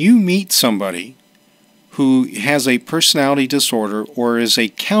that when you meet somebody who has a personality disorder or is a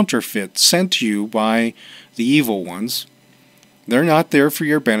counterfeit sent to you by the evil ones, They're not there for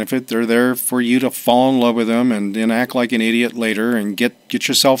your benefit. They're there for you to fall in love with them and then act like an idiot later and get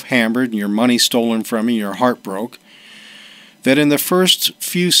yourself hammered and your money stolen from you, your heart broke. That in the first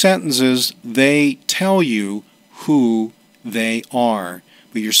few sentences, they tell you who they are.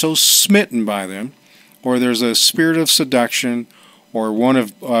 But you're so smitten by them, or there's a spirit of seduction, or one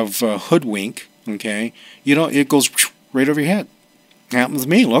of hoodwink, okay? You know, it goes right over your head. It happened with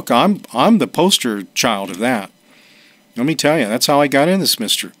me. Look, I'm the poster child of that. Let me tell you, that's how I got in this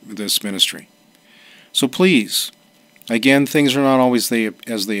ministry. So please, again, things are not always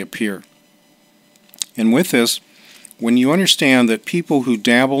as they appear. And with this, when you understand that people who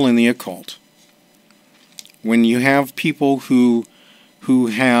dabble in the occult, when you have people who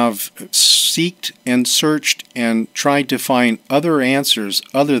have seeked and searched and tried to find other answers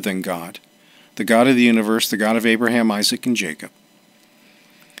other than God, the God of the universe, the God of Abraham, Isaac, and Jacob,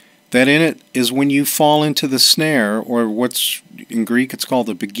 that in it is when you fall into the snare, or what's in Greek it's called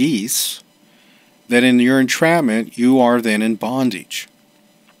the begeis, that in your entrapment you are then in bondage.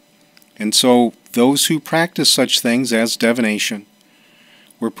 And so those who practice such things as divination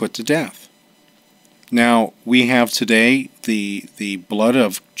were put to death. Now, we have today the blood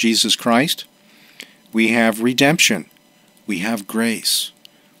of Jesus Christ. We have redemption. We have grace.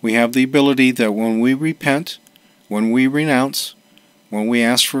 We have the ability that when we repent, when we renounce, when we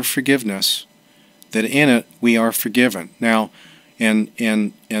ask for forgiveness, that in it we are forgiven. Now, in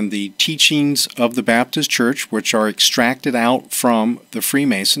the teachings of the Baptist Church, which are extracted out from the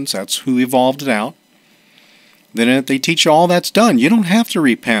Freemasons, that's who evolved it out, then in it they teach all that's done. You don't have to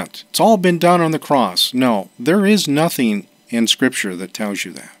repent. It's all been done on the cross. No, there is nothing in Scripture that tells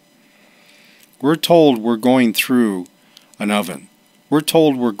you that. We're told we're going through an oven. We're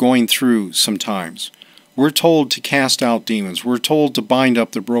told we're going through some times. We're told to cast out demons. We're told to bind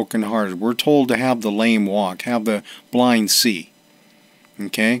up the brokenhearted. We're told to have the lame walk, have the blind see.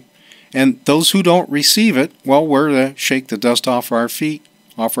 Okay? And those who don't receive it, well, we're to shake the dust off our feet,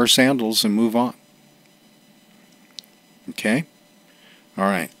 off our sandals, and move on. Okay? All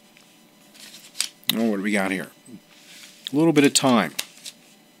right. Oh, what do we got here? A little bit of time.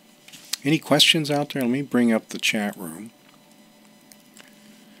 Any questions out there? Let me bring up the chat room.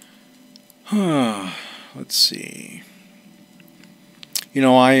 Let's see. You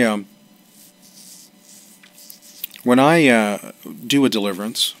know, when I do a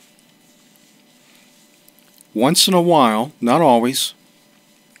deliverance, once in a while, not always,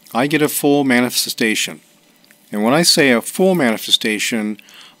 I get a full manifestation. And when I say a full manifestation,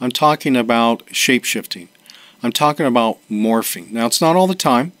 I'm talking about shape-shifting. I'm talking about morphing. Now, it's not all the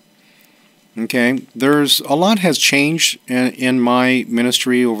time. Okay? There's a lot has changed in my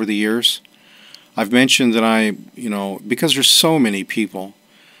ministry over the years. I've mentioned that because there's so many people,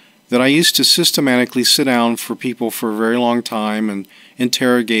 that I used to systematically sit down for people for a very long time and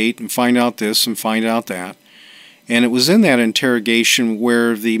interrogate and find out this and find out that. And it was in that interrogation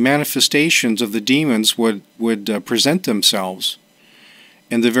where the manifestations of the demons would present themselves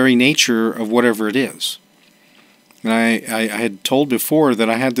in the very nature of whatever it is. And I had told before that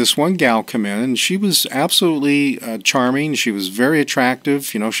I had this one gal come in, and she was absolutely charming. She was very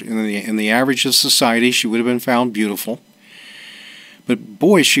attractive. You know, in the average of society, she would have been found beautiful. But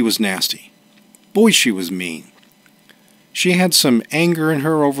boy, she was nasty. Boy, she was mean. She had some anger in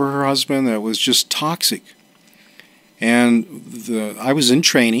her over her husband that was just toxic. And I was in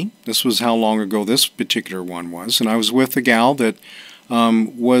training. This was how long ago this particular one was. And I was with a gal that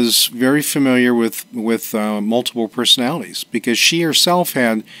was very familiar with multiple personalities, because she herself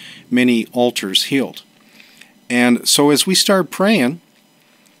had many altars healed. And so as we started praying,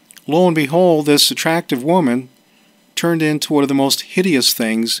 lo and behold, this attractive woman turned into one of the most hideous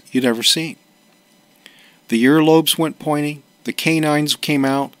things you'd ever seen. The earlobes went pointing, the canines came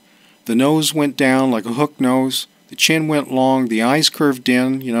out, the nose went down like a hook nose, the chin went long, the eyes curved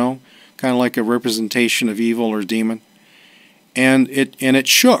in, you know, kind of like a representation of evil or demon. And it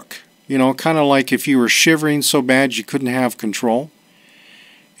shook, you know, kind of like if you were shivering so bad you couldn't have control.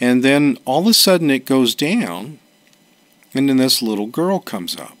 And then all of a sudden it goes down, and then this little girl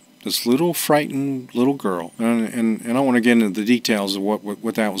comes up. This little frightened little girl. And I don't want to get into the details of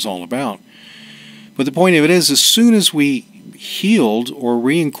what that was all about. But the point of it is, as soon as we healed or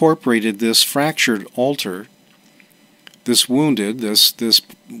reincorporated this fractured altar, this wounded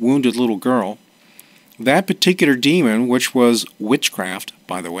little girl, that particular demon, which was witchcraft,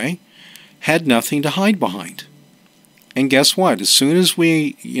 by the way, had nothing to hide behind. And guess what? As soon as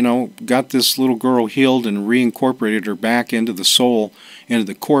we, got this little girl healed and reincorporated her back into the soul, into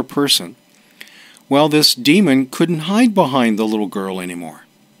the core person, well, this demon couldn't hide behind the little girl anymore.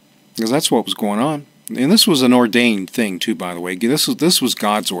 Because that's what was going on. And this was an ordained thing too, by the way. This was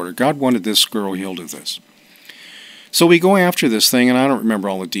God's order. God wanted this girl healed of this. So we go after this thing, and I don't remember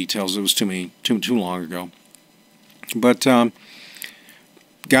all the details. It was too long ago. But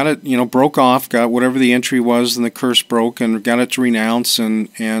got it, broke off, got whatever the entry was, and the curse broke, and got it to renounce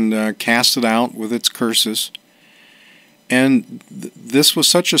and cast it out with its curses. And this was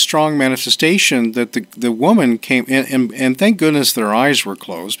such a strong manifestation that the woman came, and thank goodness their eyes were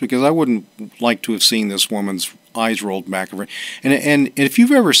closed, because I wouldn't like to have seen this woman's eyes rolled back. And if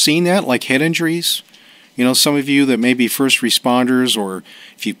you've ever seen that, like head injuries, some of you that may be first responders, or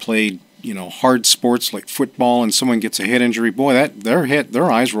if you played, hard sports like football and someone gets a head injury, boy,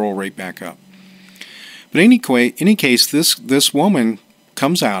 their eyes roll right back up. But any case, this woman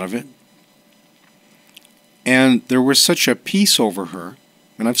comes out of it. And there was such a peace over her,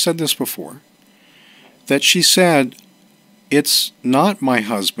 and I've said this before, that she said, it's not my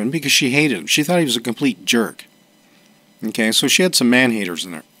husband, because she hated him. She thought he was a complete jerk. Okay, so she had some man-haters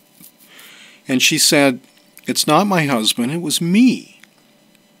in there. And she said, it's not my husband, it was me.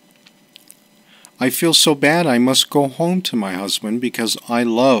 I feel so bad I must go home to my husband because I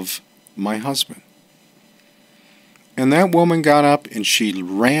love my husband. And that woman got up and she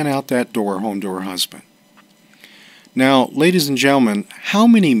ran out that door home to her husband. Now, ladies and gentlemen, how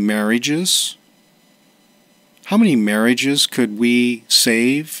many marriages could we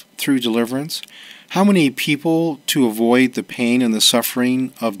save through deliverance? How many people to avoid the pain and the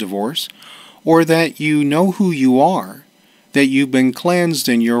suffering of divorce? Or that you know who you are, that you've been cleansed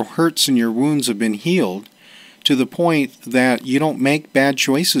and your hurts and your wounds have been healed to the point that you don't make bad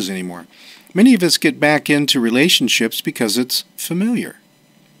choices anymore. Many of us get back into relationships because it's familiar.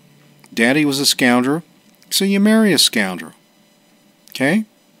 Daddy was a scoundrel. So you marry a scoundrel, okay?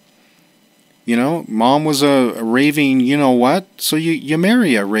 Mom was a raving you-know-what, so you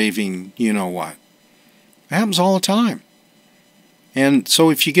marry a raving you-know-what. It happens all the time. And so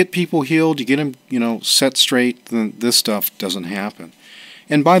if you get people healed, you get them, set straight, then this stuff doesn't happen.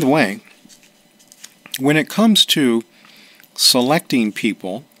 And by the way, when it comes to selecting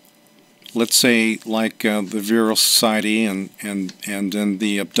people, let's say like the Vril Society and then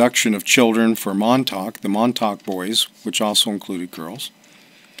the abduction of children for Montauk, the Montauk boys, which also included girls,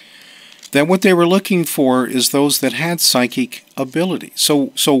 that what they were looking for is those that had psychic ability.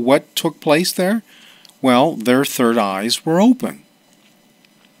 So what took place there? Well, their third eyes were open.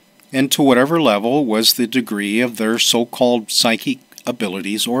 And to whatever level was the degree of their so-called psychic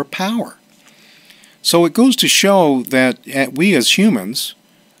abilities or power. So it goes to show that we as humans,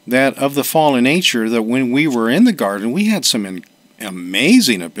 that of the fallen nature, that when we were in the garden, we had some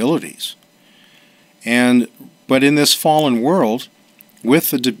amazing abilities. But in this fallen world,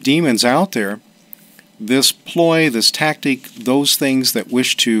 with the demons out there, this ploy, this tactic, those things that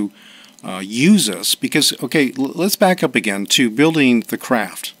wish to use us, because, okay, let's back up again to building the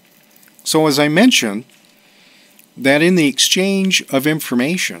craft. So as I mentioned, that in the exchange of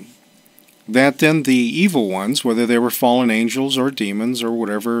information, that then the evil ones, whether they were fallen angels or demons or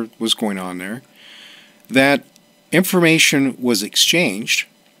whatever was going on there, that information was exchanged,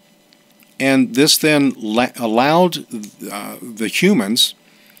 and this then allowed the humans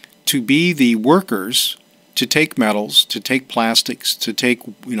to be the workers, to take metals, to take plastics, to take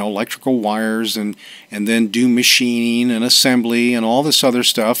electrical wires, and then do machining and assembly and all this other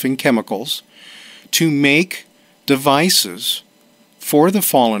stuff and chemicals to make devices for the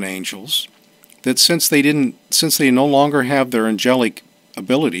fallen angels, that since they no longer have their angelic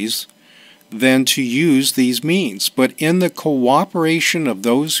abilities, then to use these means. But in the cooperation of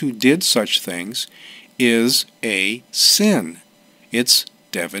those who did such things is a sin. It's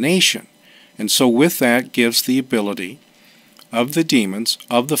divination. And so with that gives the ability of the demons,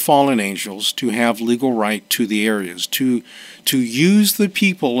 of the fallen angels, to have legal right to the areas, to use the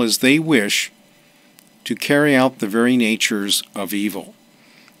people as they wish to carry out the very natures of evil.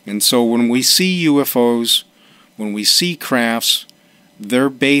 And so when we see UFOs, when we see crafts,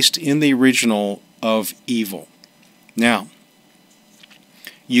 they're based in the original of evil. Now,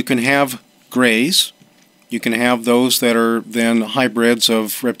 you can have grays, you can have those that are then hybrids of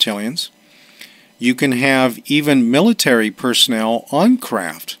reptilians. You can have even military personnel on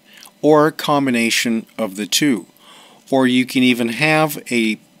craft, or a combination of the two. Or you can even have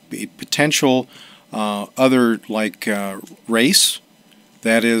a potential other like race,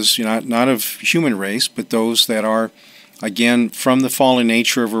 that is not of human race, but those that are, again, from the fallen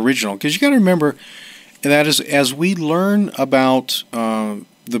nature of original. Because you got to remember that as we learn about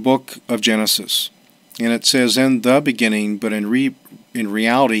the book of Genesis, and it says in the beginning, but in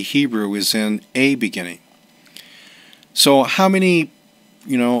reality, Hebrew is in a beginning. So how many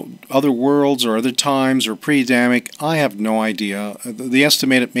other worlds or other times or pre-Adamic. I have no idea. The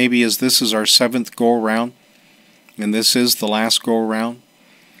estimate maybe is this is our 7th go-around, and this is the last go-around.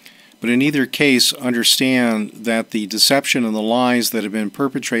 But in either case, understand that the deception and the lies that have been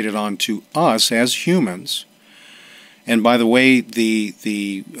perpetrated onto us as humans, and by the way,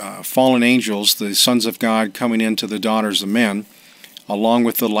 the fallen angels, the sons of God coming into the daughters of men, along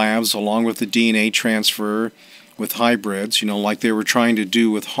with the labs, along with the DNA transfer, with hybrids, like they were trying to do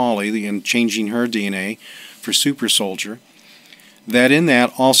with Holly and changing her DNA for super soldier, that in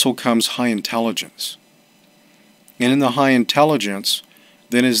that also comes high intelligence. And in the high intelligence,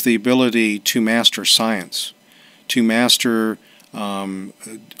 then is the ability to master science, to master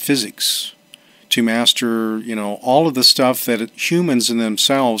physics, to master, all of the stuff that humans in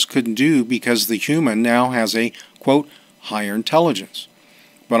themselves couldn't do, because the human now has a, quote, higher intelligence,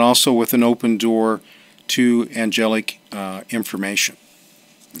 but also with an open door to angelic information.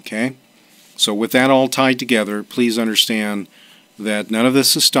 Okay? So with that all tied together, please understand that none of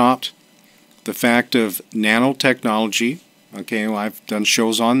this is stopped. The fact of nanotechnology, okay, well, I've done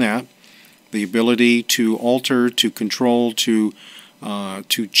shows on that. The ability to alter, to control, to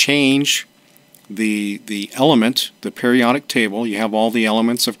change the element, the periodic table. You have all the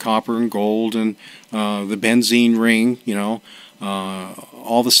elements of copper and gold and the benzene ring,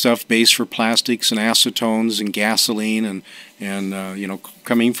 all the stuff based for plastics and acetones and gasoline and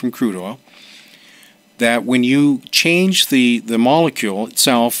coming from crude oil. That when you change the molecule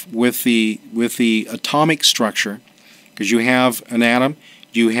itself with the atomic structure, because you have an atom,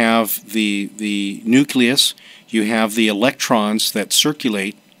 you have the nucleus, you have the electrons that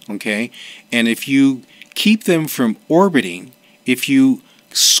circulate, okay, and if you keep them from orbiting, if you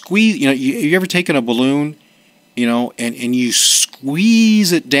squeeze, you ever taken a balloon, and you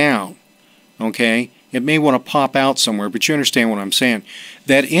squeeze it down, okay, it may want to pop out somewhere, but you understand what I'm saying.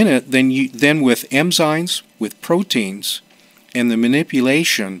 That in it, then with enzymes, with proteins, and the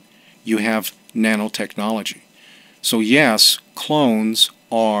manipulation, you have nanotechnology. So yes, clones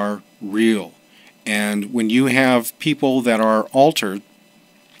are real. And when you have people that are altered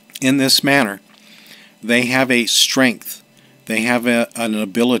in this manner, they have a strength, they have an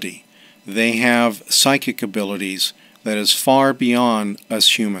ability, they have psychic abilities that is far beyond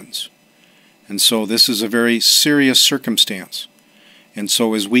us humans. And so this is a very serious circumstance. And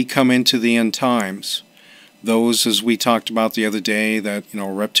so as we come into the end times, those, as we talked about the other day, that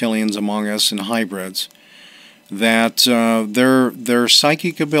reptilians among us and hybrids, that their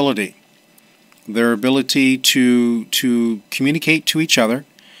psychic ability, their ability to communicate to each other,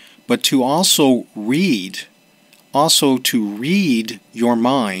 but to also read your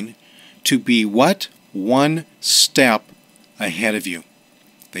mind, to be what? One step ahead of you.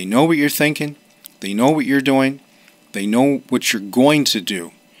 They know what you're thinking, they know what you're doing, they know what you're going to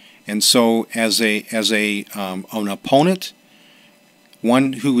do. And so as an opponent,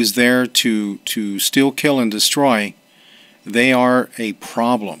 one who is there to steal, kill, and destroy, they are a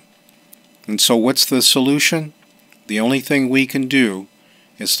problem. And so what's the solution? The only thing we can do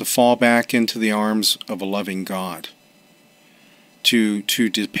is to fall back into the arms of a loving God, to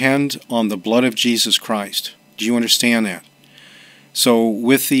depend on the blood of Jesus Christ. Do you understand that? So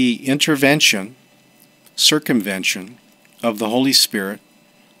with the intervention, circumvention of the Holy Spirit,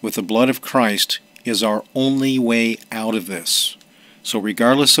 with the blood of Christ, is our only way out of this. So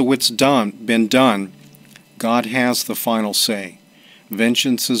regardless of what's been done, God has the final say.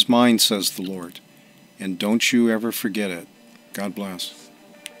 Vengeance is mine, says the Lord. And don't you ever forget it. God bless.